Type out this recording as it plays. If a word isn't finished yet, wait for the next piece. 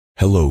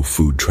Hello,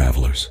 food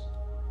travelers.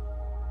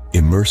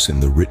 Immerse in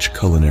the rich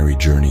culinary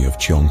journey of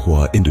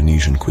Tionghoa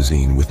Indonesian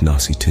cuisine with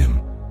Nasi Tim,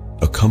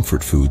 a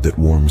comfort food that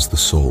warms the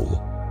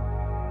soul.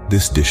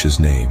 This dish's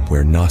name,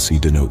 where nasi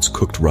denotes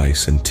cooked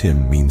rice and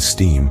tim means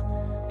steam,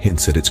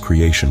 hints at its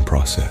creation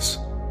process.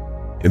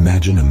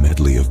 Imagine a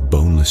medley of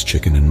boneless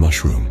chicken and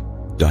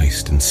mushroom,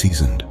 diced and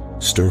seasoned,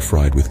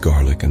 stir-fried with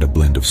garlic and a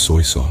blend of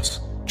soy sauce,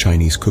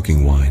 Chinese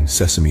cooking wine,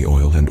 sesame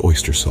oil, and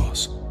oyster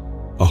sauce.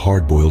 A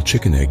hard-boiled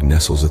chicken egg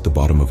nestles at the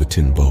bottom of a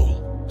tin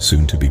bowl,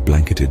 soon to be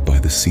blanketed by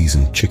the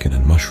seasoned chicken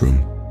and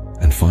mushroom.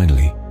 And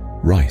finally,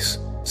 rice,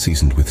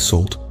 seasoned with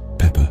salt,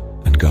 pepper,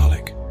 and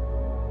garlic.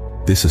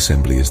 This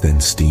assembly is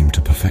then steamed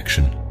to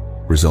perfection,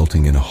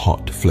 resulting in a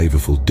hot,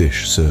 flavorful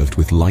dish served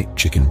with light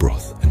chicken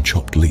broth and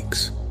chopped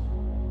leeks.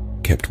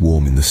 Kept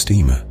warm in the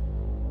steamer,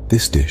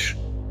 this dish,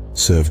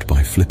 served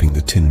by flipping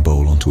the tin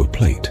bowl onto a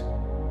plate,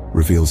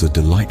 reveals a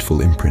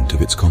delightful imprint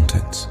of its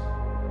contents.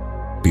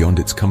 Beyond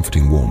its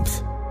comforting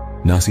warmth,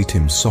 Nasi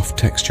Tim's soft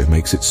texture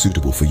makes it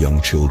suitable for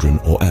young children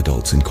or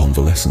adults in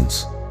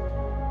convalescence.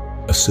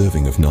 A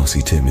serving of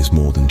Nasi Tim is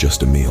more than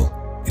just a meal,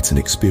 it's an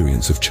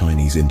experience of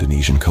Chinese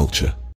Indonesian culture.